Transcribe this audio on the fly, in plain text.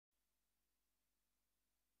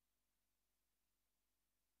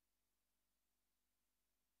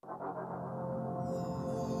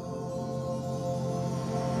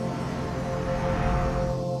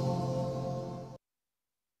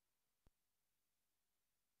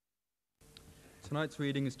Tonight's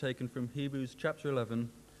reading is taken from Hebrews chapter 11,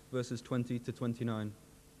 verses 20 to 29.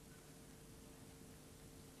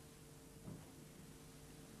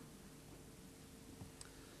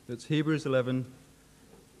 It's Hebrews 11,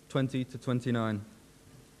 20 to 29.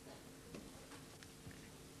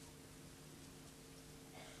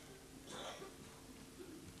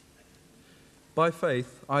 By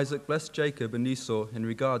faith, Isaac blessed Jacob and Esau in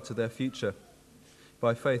regard to their future.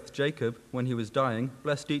 By faith, Jacob, when he was dying,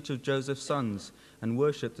 blessed each of Joseph's sons and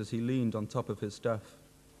worshipped as he leaned on top of his staff.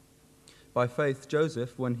 By faith,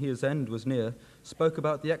 Joseph, when his end was near, spoke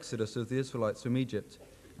about the exodus of the Israelites from Egypt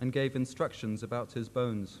and gave instructions about his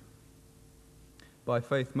bones. By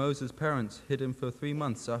faith, Moses' parents hid him for 3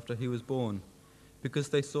 months after he was born, because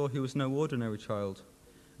they saw he was no ordinary child,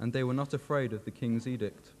 and they were not afraid of the king's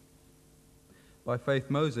edict. By faith,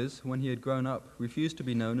 Moses, when he had grown up, refused to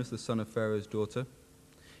be known as the son of Pharaoh's daughter.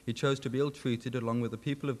 He chose to be ill-treated along with the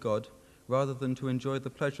people of God, rather than to enjoy the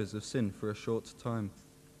pleasures of sin for a short time.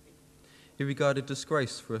 He regarded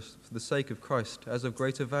disgrace for the sake of Christ as of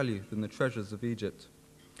greater value than the treasures of Egypt,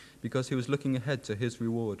 because he was looking ahead to his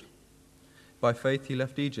reward. By faith he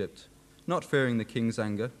left Egypt, not fearing the king's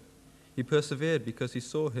anger. He persevered because he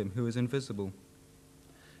saw him who is invisible.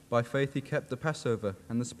 By faith he kept the Passover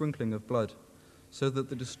and the sprinkling of blood, so that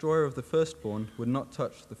the destroyer of the firstborn would not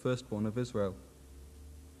touch the firstborn of Israel.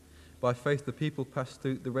 By faith the people passed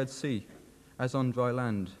through the Red Sea as on dry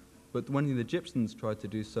land, but when the Egyptians tried to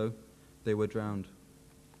do so, they were drowned.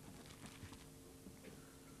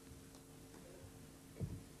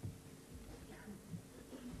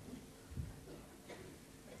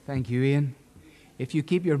 Thank you, Ian. If you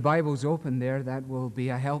keep your Bibles open there, that will be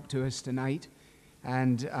a help to us tonight.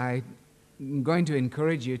 And I'm going to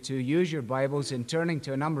encourage you to use your Bibles in turning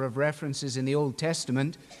to a number of references in the Old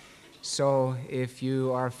Testament. So if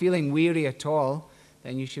you are feeling weary at all,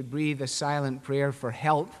 then you should breathe a silent prayer for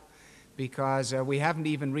help, because we haven't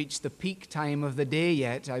even reached the peak time of the day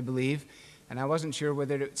yet, I believe. And I wasn't sure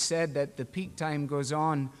whether it said that the peak time goes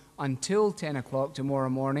on until 10 o'clock tomorrow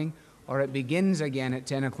morning, or it begins again at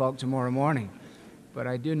 10 o'clock tomorrow morning. But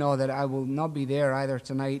I do know that I will not be there either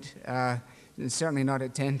tonight, certainly not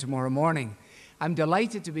at 10 tomorrow morning. I'm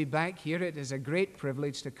delighted to be back here. It is a great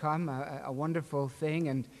privilege to come, a wonderful thing,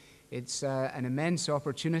 and it's an immense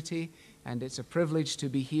opportunity, and it's a privilege to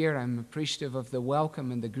be here. I'm appreciative of the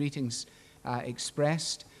welcome and the greetings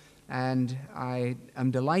expressed, and I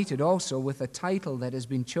am delighted also with the title that has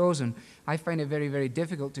been chosen. I find it very, very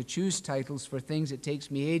difficult to choose titles for things. It takes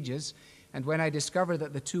me ages, and when I discovered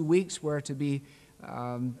that the 2 weeks were to be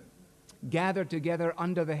gathered together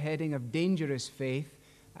under the heading of Dangerous Faith,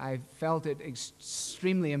 I felt it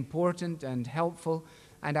extremely important and helpful,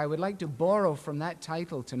 and I would like to borrow from that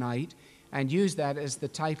title tonight and use that as the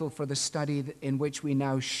title for the study in which we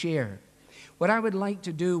now share. What I would like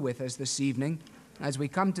to do with us this evening, as we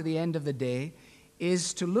come to the end of the day,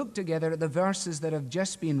 is to look together at the verses that have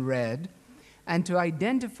just been read and to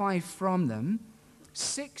identify from them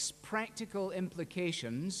 6 practical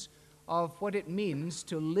implications of what it means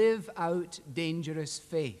to live out dangerous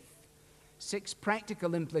faith. 6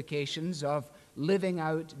 practical implications of living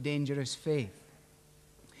out dangerous faith.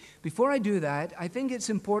 Before I do that, I think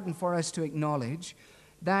it's important for us to acknowledge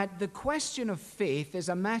that the question of faith is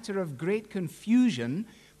a matter of great confusion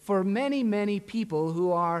for many, many people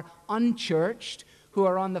who are unchurched, who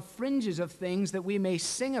are on the fringes of things that we may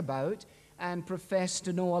sing about and profess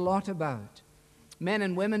to know a lot about. Men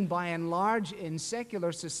and women, by and large, in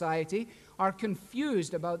secular society are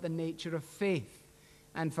confused about the nature of faith.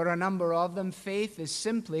 And for a number of them, faith is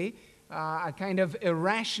simply a kind of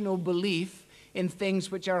irrational belief in things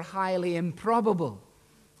which are highly improbable.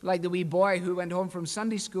 Like the wee boy who went home from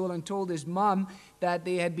Sunday school and told his mom that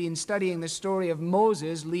they had been studying the story of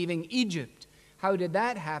Moses leaving Egypt. How did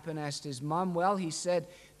that happen, asked his mom. Well, he said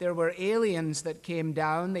there were aliens that came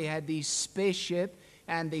down. They had these spaceships,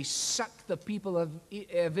 and they sucked the people of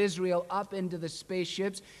Israel up into the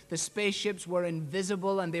spaceships. The spaceships were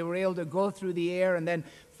invisible, and they were able to go through the air, and then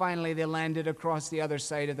finally they landed across the other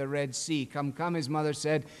side of the Red Sea. Come, his mother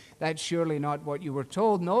said, that's surely not what you were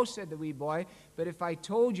told. No, said the wee boy, but if I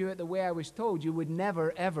told you it the way I was told, you would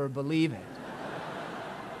never, ever believe it.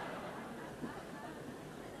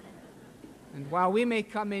 And while we may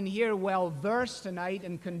come in here well-versed tonight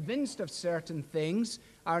and convinced of certain things,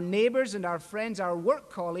 our neighbors and our friends, our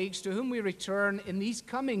work colleagues to whom we return in these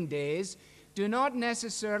coming days do not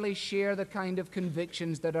necessarily share the kind of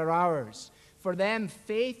convictions that are ours. For them,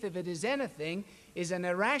 faith, if it is anything, is an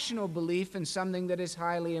irrational belief in something that is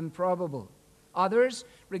highly improbable. Others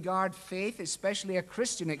regard faith, especially a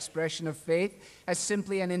Christian expression of faith, as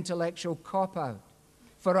simply an intellectual cop-out.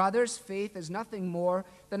 For others, faith is nothing more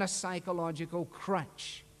than a psychological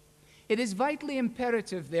crutch. It is vitally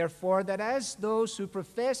imperative, therefore, that as those who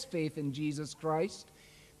profess faith in Jesus Christ,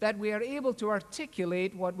 that we are able to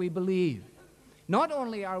articulate what we believe. Not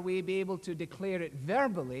only are we able to declare it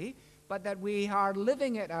verbally, but that we are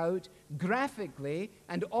living it out graphically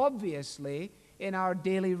and obviously in our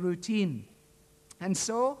daily routine. And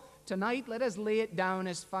so, tonight, let us lay it down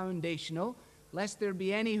as foundational, lest there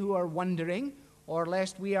be any who are wondering, or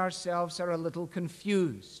lest we ourselves are a little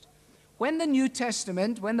confused. When the New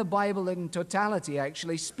Testament, when the Bible in totality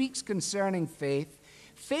actually speaks concerning faith,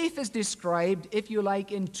 faith is described, if you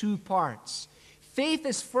like, in two parts. Faith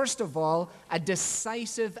is, first of all, a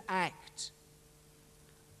decisive act.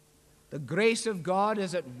 The grace of God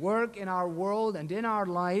is at work in our world and in our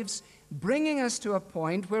lives, bringing us to a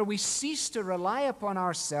point where we cease to rely upon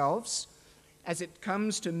ourselves as it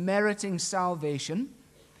comes to meriting salvation,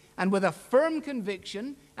 and with a firm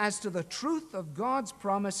conviction as to the truth of God's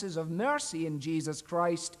promises of mercy in Jesus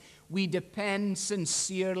Christ, we depend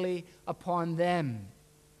sincerely upon them.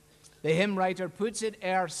 The hymn writer puts it,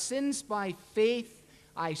 "Ere since by faith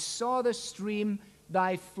I saw the stream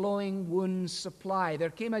thy flowing wounds supply." There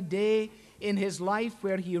came a day in his life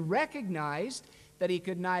where he recognized that he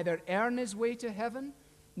could neither earn his way to heaven,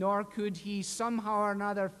 nor could he somehow or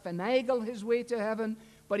another finagle his way to heaven,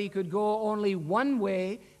 but he could go only one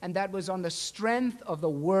way, and that was on the strength of the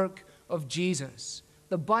work of Jesus.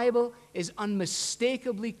 The Bible is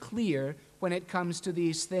unmistakably clear when it comes to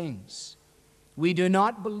these things. We do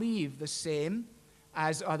not believe the same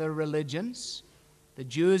as other religions. The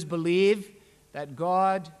Jews believe that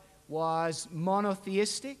God was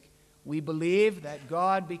monotheistic. We believe that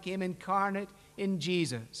God became incarnate in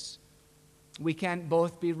Jesus. We can't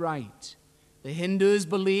both be right. The Hindus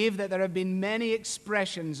believe that there have been many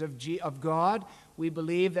expressions of God. We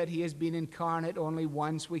believe that he has been incarnate only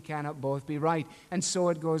once. We cannot both be right. And so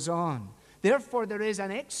it goes on. Therefore, there is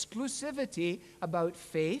an exclusivity about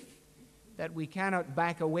faith that we cannot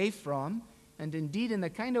back away from. And indeed, in the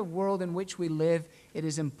kind of world in which we live, it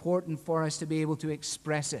is important for us to be able to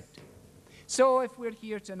express it. So if we're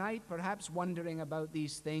here tonight, perhaps wondering about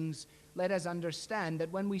these things, let us understand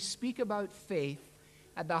that when we speak about faith,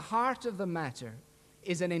 at the heart of the matter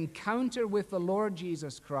is an encounter with the Lord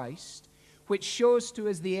Jesus Christ, which shows to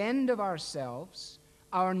us the end of ourselves,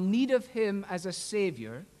 our need of him as a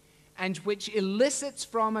Savior, and which elicits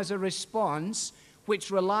from us a response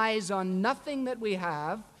which relies on nothing that we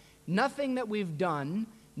have, nothing that we've done,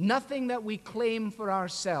 nothing that we claim for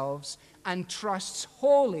ourselves, and trusts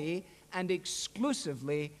wholly and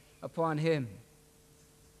exclusively upon him.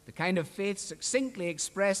 The kind of faith succinctly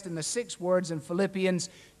expressed in the 6 words in Philippians,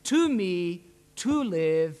 "To me, to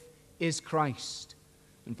live is Christ."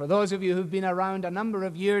 And for those of you who've been around a number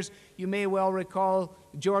of years, you may well recall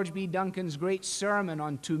George B. Duncan's great sermon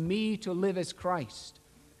on "To me, to live is Christ."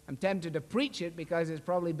 I'm tempted to preach it because it's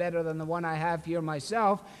probably better than the one I have here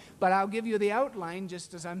myself, but I'll give you the outline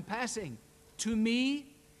just as I'm passing. To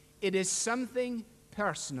me, it is something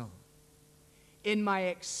personal. In my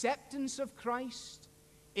acceptance of Christ,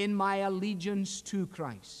 in my allegiance to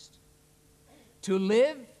Christ. To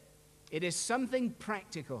live, it is something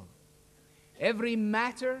practical. Every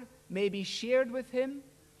matter may be shared with him.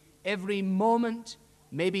 Every moment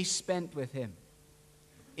may be spent with him.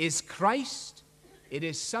 Is Christ, it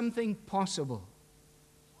is something possible.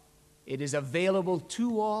 It is available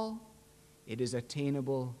to all. It is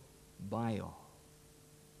attainable by all.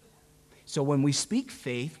 So when we speak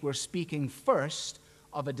faith, we're speaking first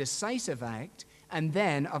of a decisive act and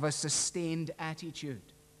then of a sustained attitude.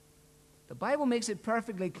 The Bible makes it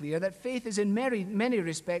perfectly clear that faith is in many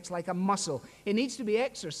respects like a muscle. It needs to be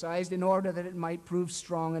exercised in order that it might prove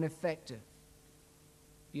strong and effective.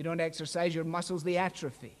 If you don't exercise your muscles, they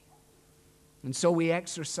atrophy. And so we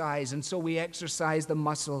exercise the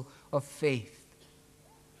muscle of faith.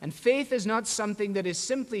 And faith is not something that is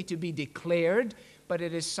simply to be declared, but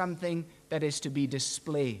it is something that is to be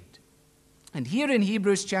displayed. And here in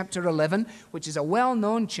Hebrews chapter 11, which is a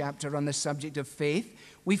well-known chapter on the subject of faith,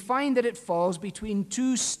 we find that it falls between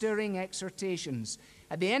two stirring exhortations.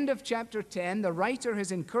 At the end of chapter 10, the writer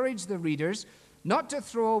has encouraged the readers not to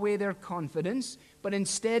throw away their confidence, but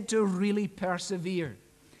instead to really persevere.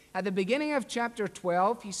 At the beginning of chapter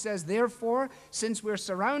 12, he says, "Therefore, since we're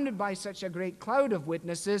surrounded by such a great cloud of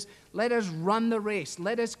witnesses, let us run the race.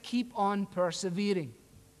 Let us keep on persevering."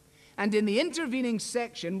 And in the intervening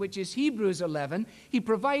section, which is Hebrews 11, he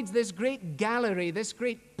provides this great gallery, this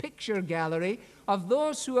great picture gallery of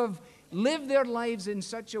those who have lived their lives in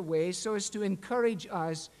such a way so as to encourage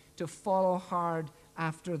us to follow hard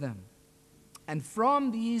after them. And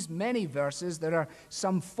from these many verses, there are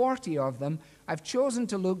some 40 of them, I've chosen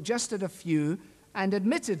to look just at a few, and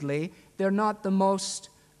admittedly, they're not the most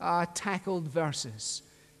tackled verses.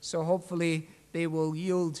 So hopefully they will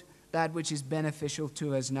yield that which is beneficial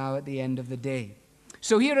to us now at the end of the day.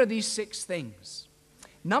 So here are these 6 things.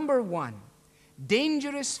 Number 1,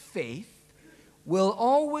 dangerous faith will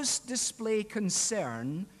always display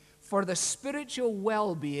concern for the spiritual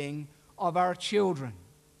well-being of our children.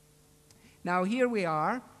 Now here we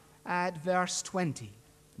are at verse 20.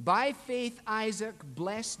 By faith Isaac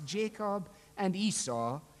blessed Jacob and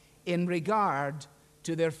Esau in regard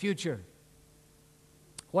to their future.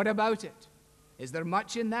 What about it? Is there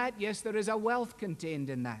much in that? Yes, there is a wealth contained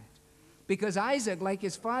in that. Because Isaac, like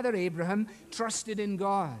his father Abraham, trusted in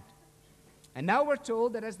God. And now we're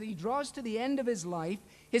told that as he draws to the end of his life,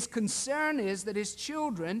 his concern is that his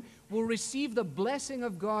children will receive the blessing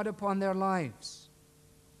of God upon their lives.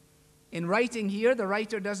 In writing here, the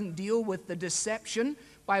writer doesn't deal with the deception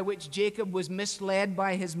by which Jacob was misled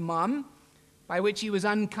by his mom, by which he was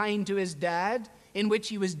unkind to his dad, in which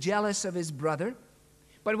he was jealous of his brother.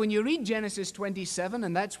 But when you read Genesis 27,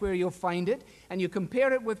 and that's where you'll find it, and you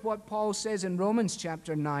compare it with what Paul says in Romans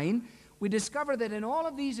chapter 9, we discover that in all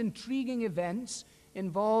of these intriguing events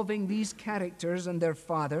involving these characters and their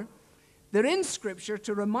father, they're in Scripture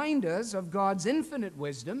to remind us of God's infinite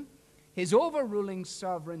wisdom, his overruling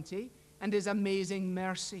sovereignty, and his amazing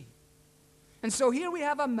mercy. And so here we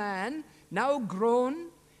have a man, now grown,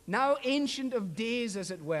 now ancient of days,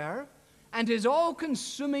 as it were, and his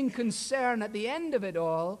all-consuming concern at the end of it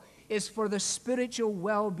all is for the spiritual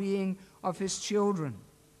well-being of his children.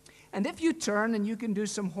 And if you turn, and you can do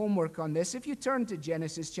some homework on this, if you turn to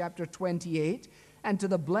Genesis chapter 28 and to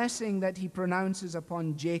the blessing that he pronounces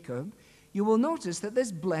upon Jacob, you will notice that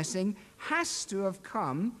this blessing has to have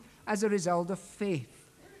come as a result of faith.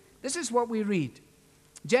 This is what we read.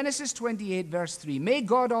 Genesis 28, verse 3. May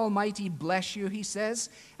God Almighty bless you, he says,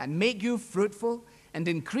 and make you fruitful, and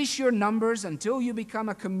increase your numbers until you become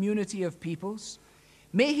a community of peoples.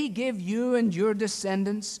 May he give you and your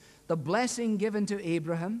descendants the blessing given to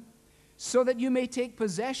Abraham, so that you may take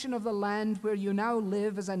possession of the land where you now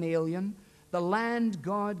live as an alien, the land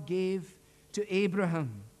God gave to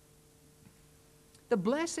Abraham. The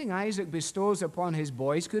blessing Isaac bestows upon his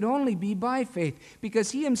boys could only be by faith,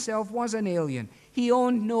 because he himself was an alien. He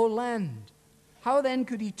owned no land. How then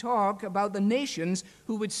could he talk about the nations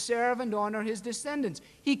who would serve and honor his descendants?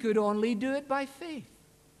 He could only do it by faith.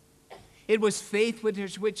 It was faith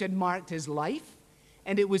which had marked his life,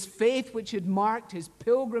 and it was faith which had marked his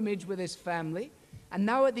pilgrimage with his family. And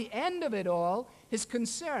now at the end of it all, his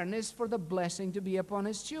concern is for the blessing to be upon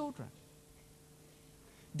his children.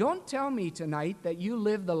 Don't tell me tonight that you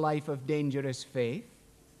live the life of dangerous faith,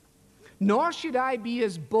 nor should I be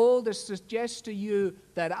as bold as suggest to you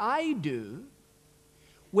that I do,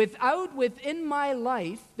 within my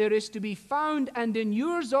life there is to be found, and in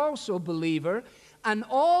yours also, believer, an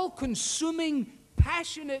all-consuming,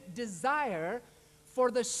 passionate desire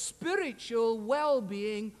for the spiritual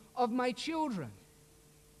well-being of my children.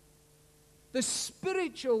 The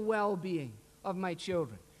spiritual well-being of my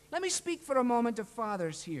children. Let me speak for a moment to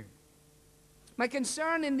fathers here. My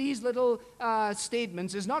concern in these little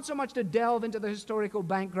statements is not so much to delve into the historical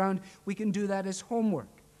background. We can do that as homework.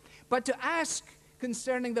 But to ask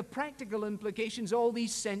concerning the practical implications all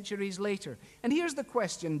these centuries later. And here's the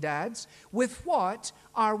question, dads. With what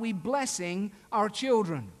are we blessing our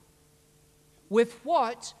children? With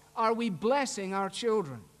what are we blessing our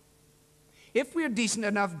children? If we're decent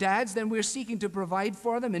enough dads, then we're seeking to provide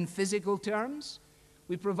for them in physical terms.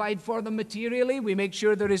 We provide for them materially. We make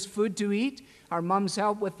sure there is food to eat. Our mums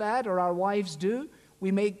help with that, or our wives do.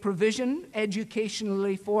 We make provision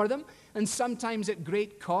educationally for them, and sometimes at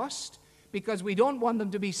great cost, because we don't want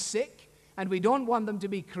them to be sick, and we don't want them to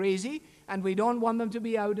be crazy, and we don't want them to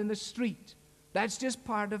be out in the street. That's just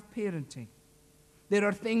part of parenting. There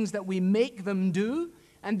are things that we make them do,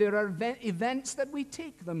 and there are events that we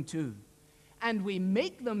take them to. And we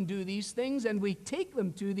make them do these things, and we take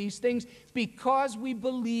them to these things because we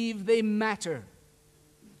believe they matter.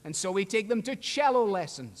 And so we take them to cello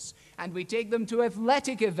lessons, and we take them to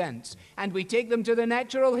athletic events, and we take them to the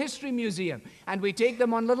Natural History Museum, and we take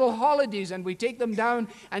them on little holidays, and we take them down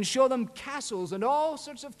and show them castles and all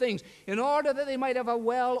sorts of things in order that they might have a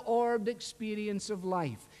well-orbed experience of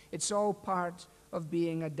life. It's all part of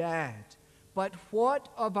being a dad. But what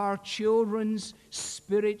of our children's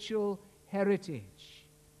spiritual heritage?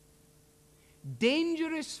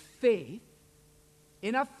 Dangerous faith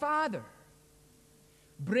in a father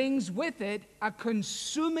brings with it a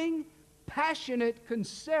consuming, passionate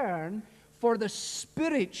concern for the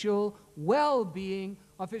spiritual well-being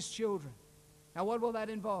of his children. Now, what will that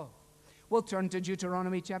involve? We'll turn to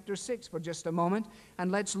Deuteronomy chapter 6 for just a moment,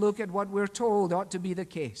 and let's look at what we're told ought to be the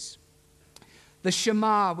case. The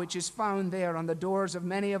Shema, which is found there on the doors of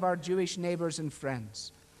many of our Jewish neighbors and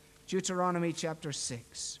friends. Deuteronomy chapter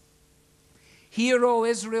 6. Hear, O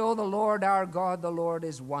Israel, the Lord our God, the Lord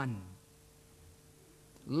is one.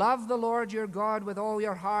 Love the Lord your God with all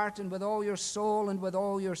your heart and with all your soul and with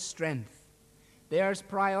all your strength. There's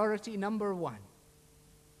priority number one.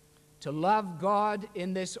 To love God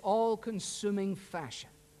in this all-consuming fashion.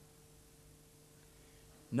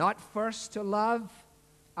 Not first to love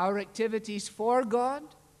our activities for God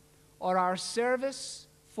or our service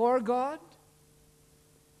for God,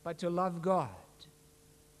 but to love God.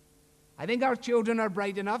 I think our children are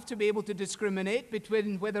bright enough to be able to discriminate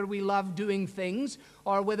between whether we love doing things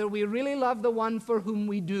or whether we really love the one for whom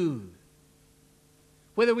we do.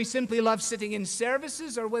 Whether we simply love sitting in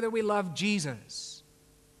services or whether we love Jesus.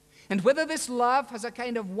 And whether this love has a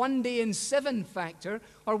kind of 1 day in 7 factor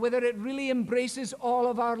or whether it really embraces all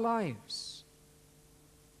of our lives.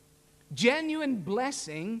 Genuine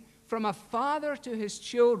blessing from a father to his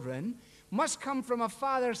children must come from a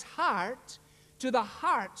father's heart to the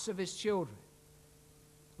hearts of his children.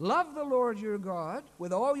 Love the Lord your God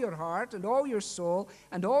with all your heart and all your soul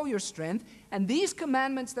and all your strength. And these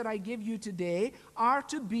commandments that I give you today are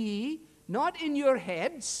to be not in your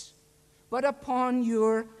heads, but upon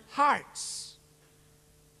your hearts.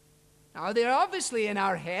 Now, they're obviously in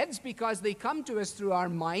our heads because they come to us through our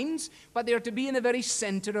minds, but they're to be in the very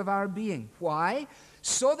center of our being. Why?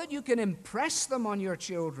 So that you can impress them on your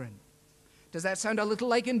children. Does that sound a little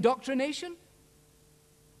like indoctrination?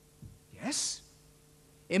 Yes.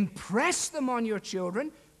 Impress them on your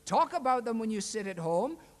children. Talk about them when you sit at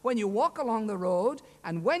home, when you walk along the road,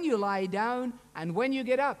 and when you lie down, and when you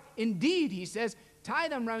get up. Indeed, he says, tie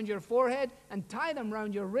them round your forehead and tie them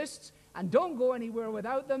round your wrists, and don't go anywhere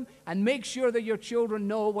without them, and make sure that your children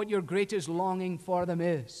know what your greatest longing for them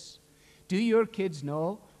is. Do your kids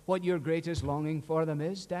know what your greatest longing for them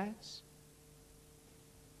is, dads?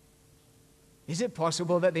 Is it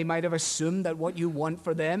possible that they might have assumed that what you want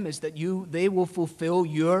for them is that they will fulfill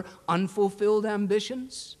your unfulfilled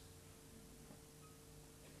ambitions?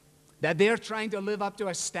 That they're trying to live up to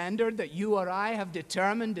a standard that you or I have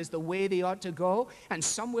determined is the way they ought to go, and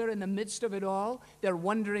somewhere in the midst of it all, they're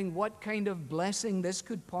wondering what kind of blessing this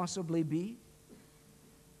could possibly be?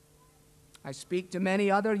 I speak to many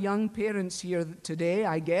other young parents here today.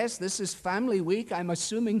 I guess this is Family Week. I'm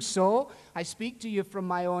assuming so. I speak to you from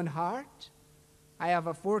my own heart. I have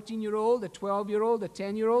a 14-year-old, a 12-year-old, a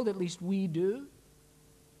 10-year-old, at least we do.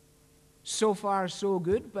 So far, so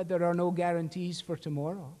good, but there are no guarantees for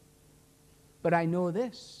tomorrow. But I know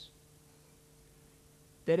this,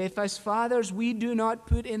 that if as fathers we do not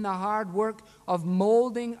put in the hard work of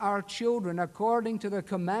molding our children according to the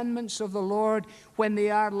commandments of the Lord, when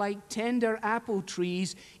they are like tender apple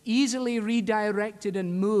trees, easily redirected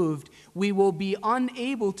and moved, we will be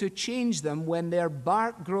unable to change them when their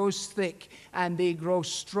bark grows thick and they grow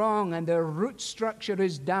strong and their root structure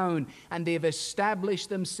is down and they've established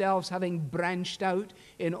themselves, having branched out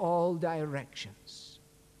in all directions.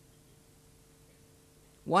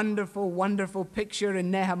 Wonderful, wonderful picture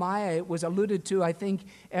in Nehemiah. It was alluded to, I think,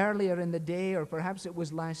 earlier in the day, or perhaps it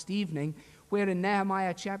was last evening, where in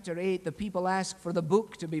Nehemiah chapter 8, the people ask for the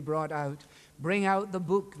book to be brought out. Bring out the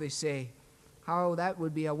book, they say. How that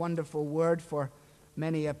would be a wonderful word for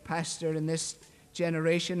many a pastor in this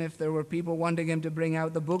generation if there were people wanting him to bring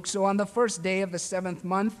out the book. So on the first day of the 7th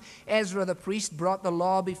month, Ezra the priest brought the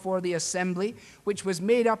law before the assembly, which was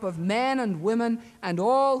made up of men and women and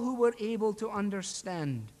all who were able to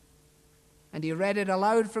understand. And he read it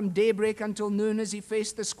aloud from daybreak until noon as he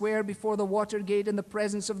faced the square before the water gate in the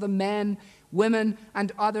presence of the men, women,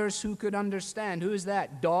 and others who could understand. Who is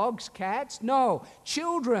that? Dogs? Cats? No.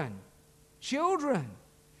 Children. Children.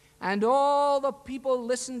 And all the people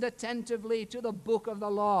listened attentively to the book of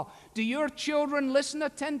the law. Do your children listen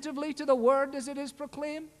attentively to the word as it is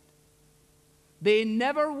proclaimed? They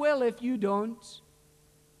never will if you don't.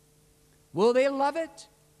 Will they love it?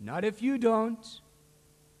 Not if you don't.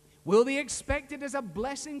 Will they expect it as a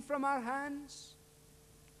blessing from our hands?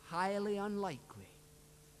 Highly unlikely.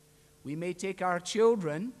 We may take our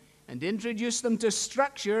children and introduce them to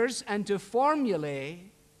structures and to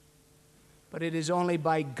formulae, but it is only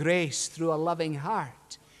by grace through a loving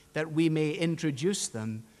heart that we may introduce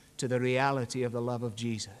them to the reality of the love of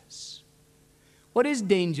Jesus. What is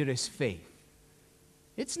dangerous faith?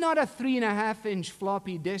 It's not a 3.5-inch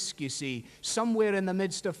floppy disk, you see, somewhere in the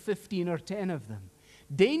midst of 15 or 10 of them.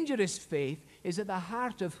 Dangerous faith is at the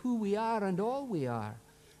heart of who we are and all we are.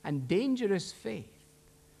 And dangerous faith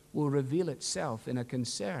will reveal itself in a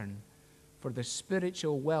concern for the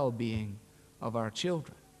spiritual well-being of our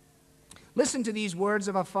children. Listen to these words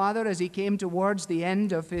of a father as he came towards the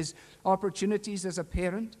end of his opportunities as a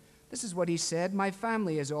parent. This is what he said: "My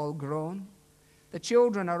family is all grown. The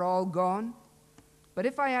children are all gone. But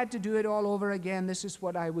if I had to do it all over again, this is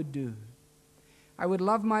what I would do. I would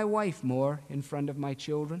love my wife more in front of my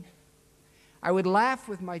children. I would laugh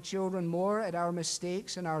with my children more at our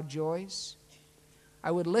mistakes and our joys.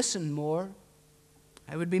 I would listen more.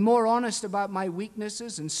 I would be more honest about my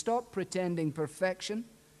weaknesses and stop pretending perfection.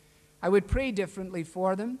 I would pray differently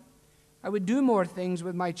for them. I would do more things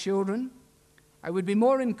with my children. I would be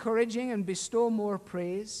more encouraging and bestow more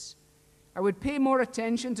praise. I would pay more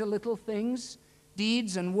attention to little things,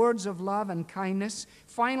 deeds and words of love and kindness.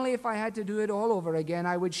 Finally, if I had to do it all over again,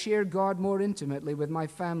 I would share God more intimately with my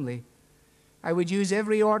family. I would use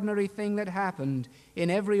every ordinary thing that happened in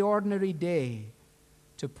every ordinary day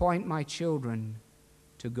to point my children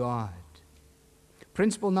to God."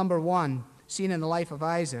 Principle number 1, seen in the life of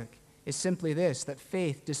Isaac, is simply this: that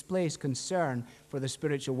faith displays concern for the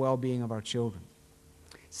spiritual well-being of our children.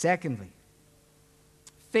 Secondly,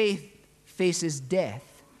 faith faces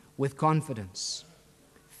death with confidence.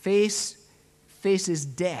 Faith faces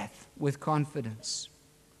death with confidence.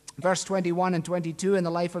 Verse 21 and 22 in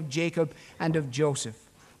the life of Jacob and of Joseph.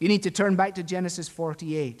 You need to turn back to Genesis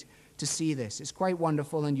 48 to see this. It's quite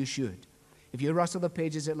wonderful, and you should. If you rustle the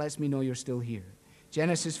pages, it lets me know you're still here.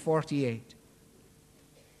 Genesis 48.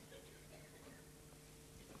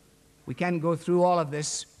 We can't go through all of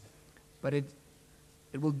this, but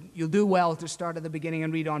you'll do well to start at the beginning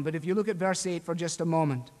and read on. But if you look at verse 8 for just a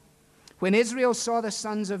moment. When Israel saw the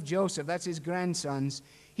sons of Joseph, that's his grandsons,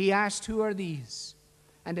 he asked, "Who are these?"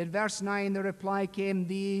 And in verse 9 the reply came,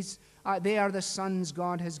 "They are the sons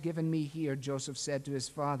God has given me here," Joseph said to his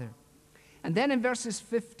father. And then in verses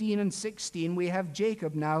 15 and 16 we have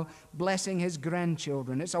Jacob now blessing his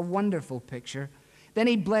grandchildren. It's a wonderful picture. Then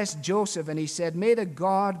he blessed Joseph and he said, "May the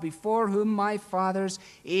God before whom my fathers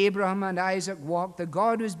Abraham and Isaac walked, the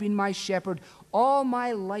God who has been my shepherd all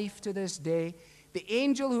my life to this day, the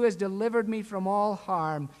angel who has delivered me from all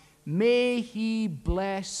harm, may he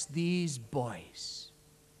bless these boys."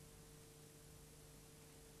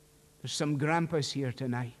 There's some grandpas here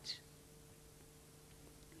tonight.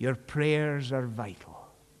 Your prayers are vital.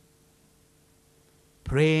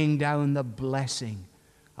 Praying down the blessing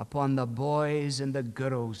upon the boys and the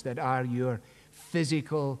girls that are your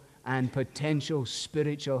physical and potential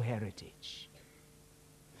spiritual heritage.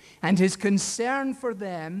 And his concern for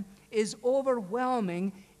them is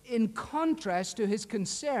overwhelming in contrast to his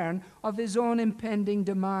concern of his own impending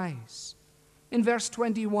demise. In verse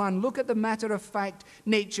 21, look at the matter-of-fact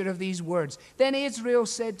nature of these words. Then Israel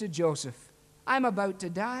said to Joseph, "I'm about to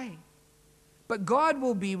die, but God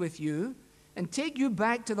will be with you and take you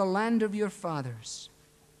back to the land of your fathers."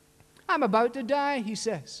 I'm about to die, he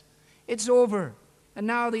says. It's over, and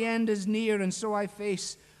now the end is near, and so I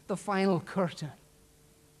face the final curtain.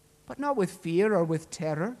 But not with fear or with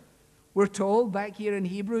terror. We're told back here in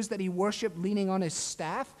Hebrews that he worshiped leaning on his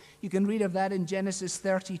staff. You can read of that in Genesis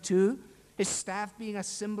 32. His staff being a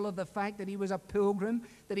symbol of the fact that he was a pilgrim,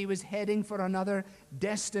 that he was heading for another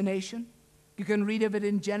destination. You can read of it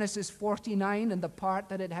in Genesis 49 and the part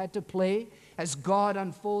that it had to play as God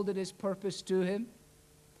unfolded his purpose to him.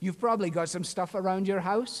 You've probably got some stuff around your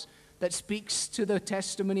house that speaks to the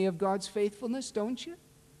testimony of God's faithfulness, don't you?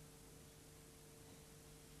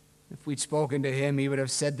 If we'd spoken to him, he would have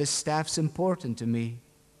said, "This staff's important to me.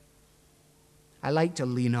 I like to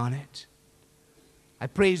lean on it. I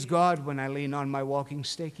praise God when I lean on my walking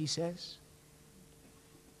stick," he says.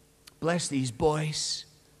 Bless these boys.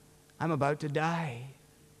 I'm about to die.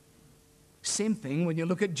 Same thing when you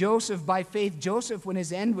look at Joseph. By faith, Joseph, when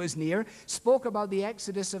his end was near, spoke about the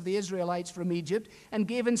exodus of the Israelites from Egypt and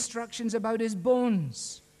gave instructions about his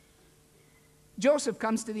bones. Joseph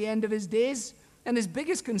comes to the end of his days, and his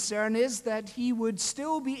biggest concern is that he would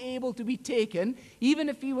still be able to be taken, even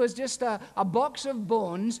if he was just a box of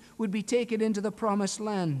bones, would be taken into the promised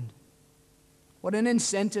land. What an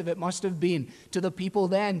incentive it must have been to the people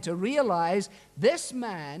then to realize this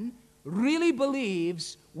man really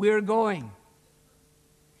believes we're going.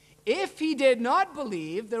 If he did not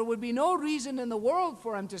believe, there would be no reason in the world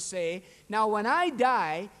for him to say, "Now when I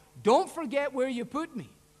die, don't forget where you put me,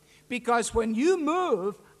 because when you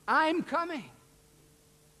move, I'm coming."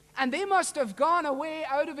 And they must have gone away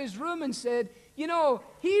out of his room and said, "You know,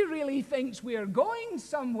 he really thinks we're going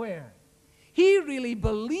somewhere. He really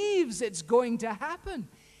believes it's going to happen.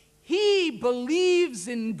 He believes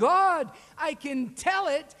in God. I can tell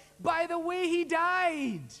it by the way he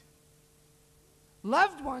died.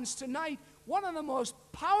 Loved ones, tonight, one of the most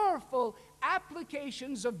powerful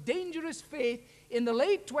applications of dangerous faith in the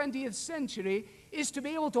late 20th century is to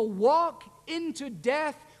be able to walk into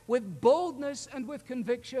death with boldness and with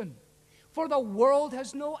conviction. For the world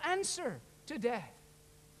has no answer to death.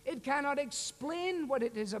 It cannot explain what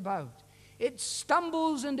it is about. It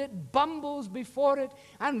stumbles and it bumbles before it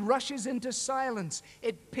and rushes into silence.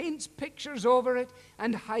 It paints pictures over it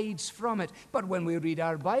and hides from it. But when we read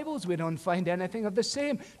our Bibles, we don't find anything of the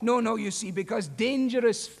same. No, you see, because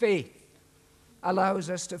dangerous faith allows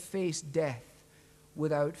us to face death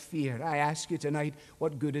without fear. I ask you tonight,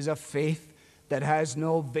 what good is a faith that has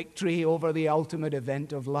no victory over the ultimate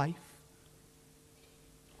event of life?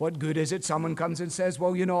 What good is it? Someone comes and says,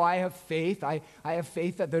 well, you know, I have faith. I have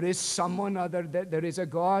faith that there is someone other, that there is a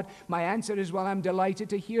God. My answer is, well, I'm delighted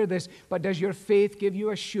to hear this. But does your faith give you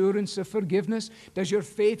assurance of forgiveness? Does your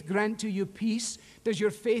faith grant to you peace? Does your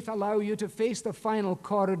faith allow you to face the final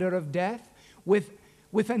corridor of death with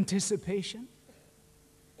anticipation?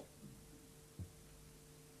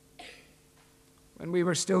 When we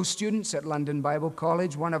were still students at London Bible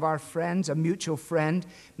College, one of our friends, a mutual friend,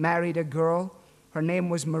 married a girl. Her name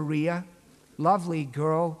was Maria, lovely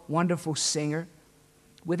girl, wonderful singer.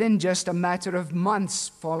 Within just a matter of months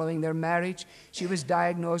following their marriage, she was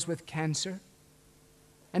diagnosed with cancer.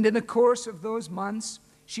 And in the course of those months,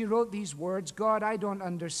 she wrote these words, God, I don't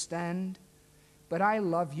understand, but I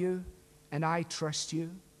love you and I trust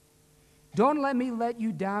you. Don't let me let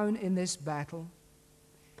you down in this battle.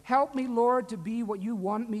 Help me, Lord, to be what you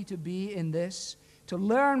want me to be in this, to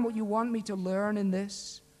learn what you want me to learn in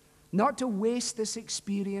this. Not to waste this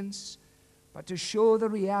experience, but to show the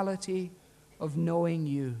reality of knowing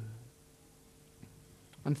you.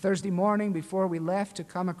 On Thursday morning, before we left to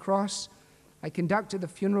come across, I conducted the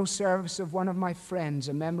funeral service of one of my friends,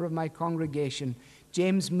 a member of my congregation,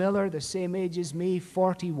 James Miller, the same age as me,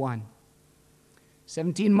 41.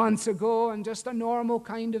 17 months ago, on just a normal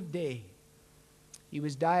kind of day, he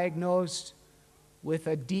was diagnosed with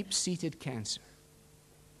a deep-seated cancer.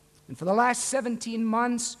 And for the last 17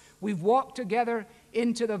 months, we've walked together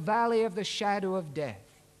into the valley of the shadow of death.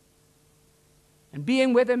 And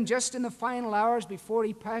being with him just in the final hours before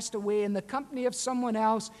he passed away in the company of someone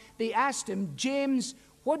else, they asked him, James,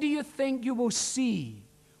 what do you think you will see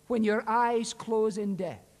when your eyes close in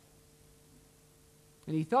death?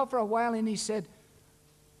 And he thought for a while and he said,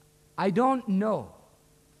 I don't know,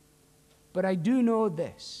 but I do know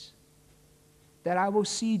this, that I will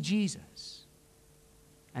see Jesus.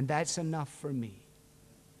 And that's enough for me.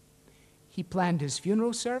 He planned his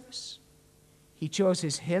funeral service. He chose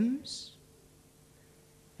his hymns.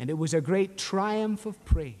 And it was a great triumph of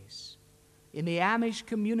praise. In the Amish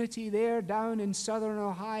community there down in southern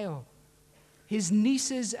Ohio, his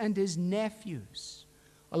nieces and his nephews,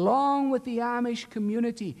 along with the Amish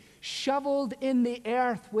community, shoveled in the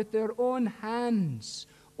earth with their own hands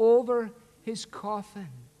over his coffin,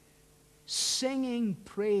 singing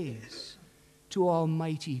praise to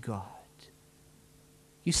Almighty God.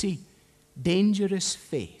 You see, dangerous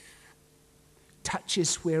faith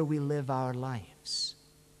touches where we live our lives.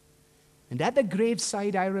 And at the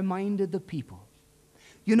graveside, I reminded the people,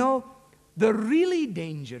 you know, the really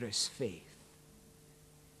dangerous faith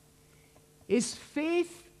is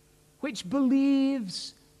faith which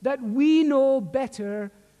believes that we know better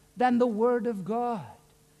than the Word of God.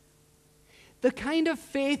 The kind of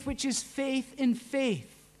faith which is faith in faith.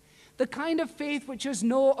 The kind of faith which has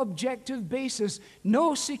no objective basis,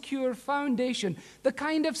 no secure foundation. The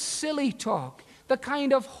kind of silly talk. The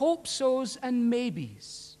kind of hope-sos and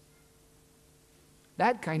maybes.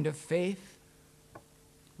 That kind of faith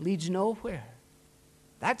leads nowhere.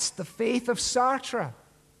 That's the faith of Sartre.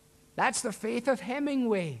 That's the faith of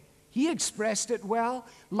Hemingway. He expressed it well.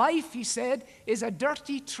 Life, he said, is a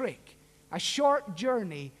dirty trick, a short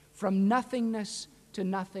journey from nothingness to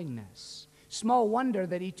nothingness. Small wonder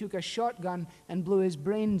that he took a shotgun and blew his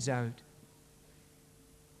brains out.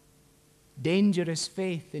 Dangerous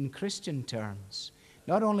faith in Christian terms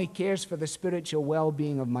not only cares for the spiritual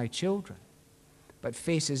well-being of my children, but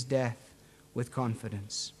faces death with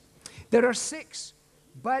confidence. There are 6,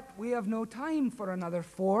 but we have no time for another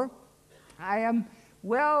 4. I am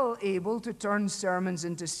well able to turn sermons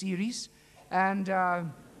into series, and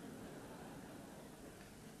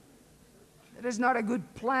it is not a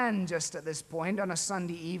good plan just at this point on a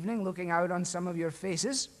Sunday evening, looking out on some of your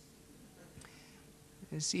faces.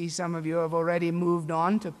 I see some of you have already moved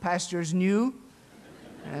on to pastures new,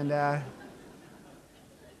 and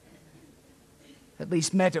At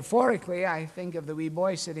least metaphorically, I think of the wee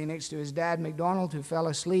boy sitting next to his dad, MacDonald, who fell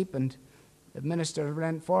asleep, and the minister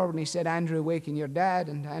went forward and he said, "Andrew, waken your dad."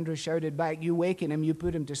 And Andrew shouted back, "You waken him, you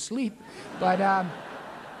put him to sleep." But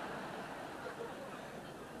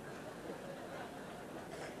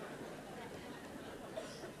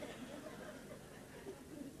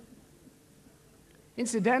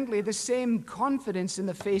incidentally, the same confidence in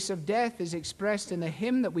the face of death is expressed in the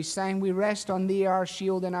hymn that we sang, "We rest on thee, our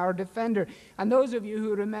shield and our defender." And those of you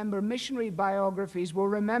who remember missionary biographies will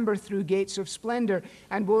remember Through Gates of Splendor,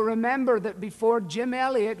 and will remember that before Jim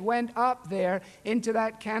Elliot went up there into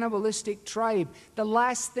that cannibalistic tribe, the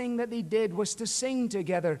last thing that they did was to sing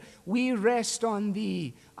together, "We rest on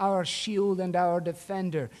thee, our shield and our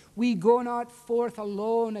defender. We go not forth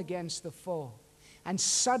alone against the foe." And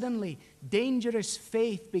suddenly, dangerous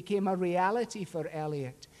faith became a reality for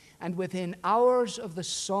Eliot. And within hours of the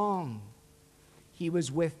song, he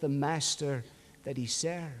was with the master that he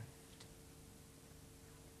served.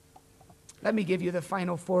 Let me give you the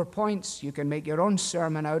final 4 points. You can make your own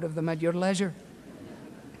sermon out of them at your leisure.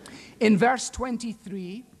 In verse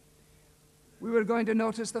 23, we were going to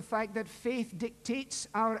notice the fact that faith dictates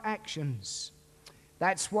our actions.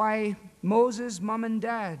 That's why Moses' mom and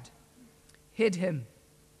dad hid him.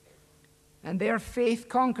 And their faith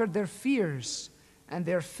conquered their fears, and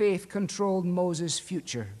their faith controlled Moses'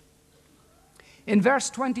 future. In verse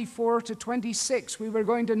 24 to 26, we were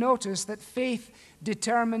going to notice that faith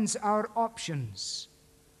determines our options.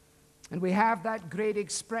 And we have that great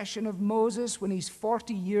expression of Moses when he's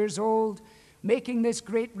 40 years old, making this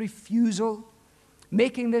great refusal,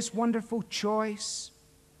 making this wonderful choice,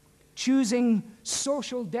 choosing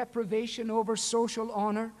social deprivation over social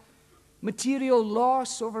honor, material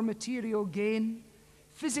loss over material gain,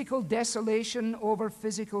 physical desolation over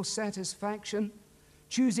physical satisfaction,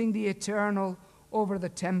 choosing the eternal over the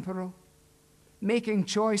temporal, making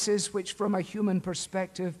choices which from a human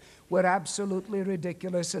perspective were absolutely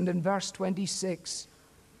ridiculous. And in verse 26,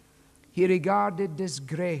 he regarded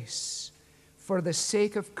disgrace for the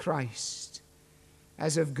sake of Christ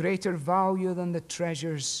as of greater value than the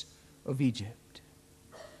treasures of Egypt.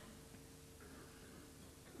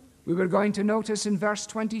 We were going to notice in verse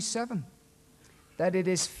 27 that it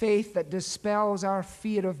is faith that dispels our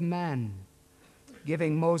fear of man,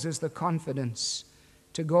 giving Moses the confidence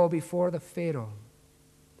to go before the Pharaoh.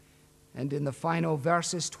 And in the final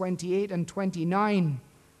verses 28 and 29,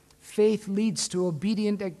 faith leads to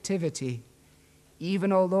obedient activity,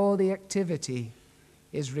 even although the activity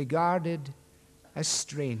is regarded as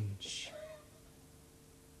strange.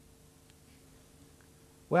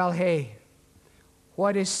 Well, hey,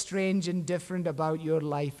 what is strange and different about your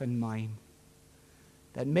life and mine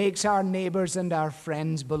that makes our neighbors and our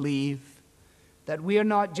friends believe that we are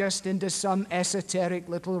not just into some esoteric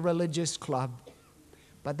little religious club,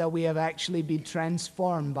 but that we have actually been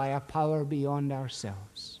transformed by a power beyond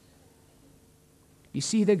ourselves? You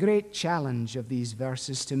see, the great challenge of these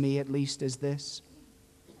verses, to me at least, is this.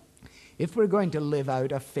 If we're going to live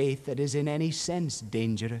out a faith that is in any sense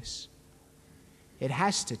dangerous, it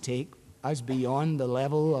has to take us beyond the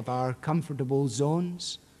level of our comfortable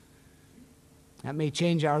zones. That may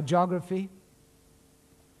change our geography.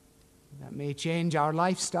 That may change our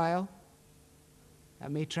lifestyle.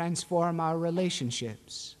 That may transform our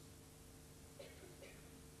relationships.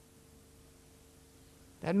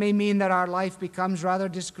 That may mean that our life becomes rather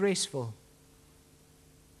disgraceful.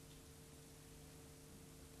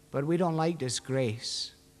 But we don't like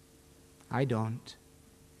disgrace. I don't.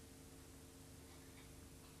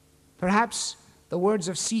 Perhaps the words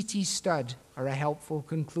of C.T. Studd are a helpful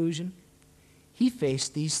conclusion. He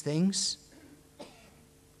faced these things.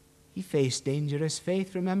 He faced dangerous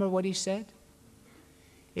faith. Remember what he said?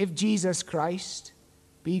 If Jesus Christ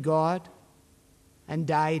be God and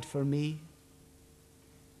died for me,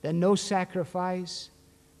 then no sacrifice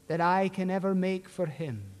that I can ever make for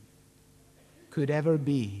him could ever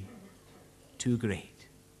be too great.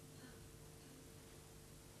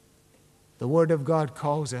 The Word of God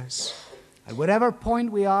calls us, at whatever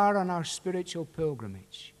point we are on our spiritual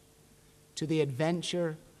pilgrimage, to the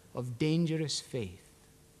adventure of dangerous faith.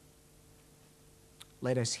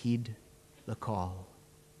 Let us heed the call,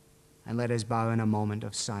 and let us bow in a moment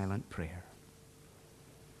of silent prayer.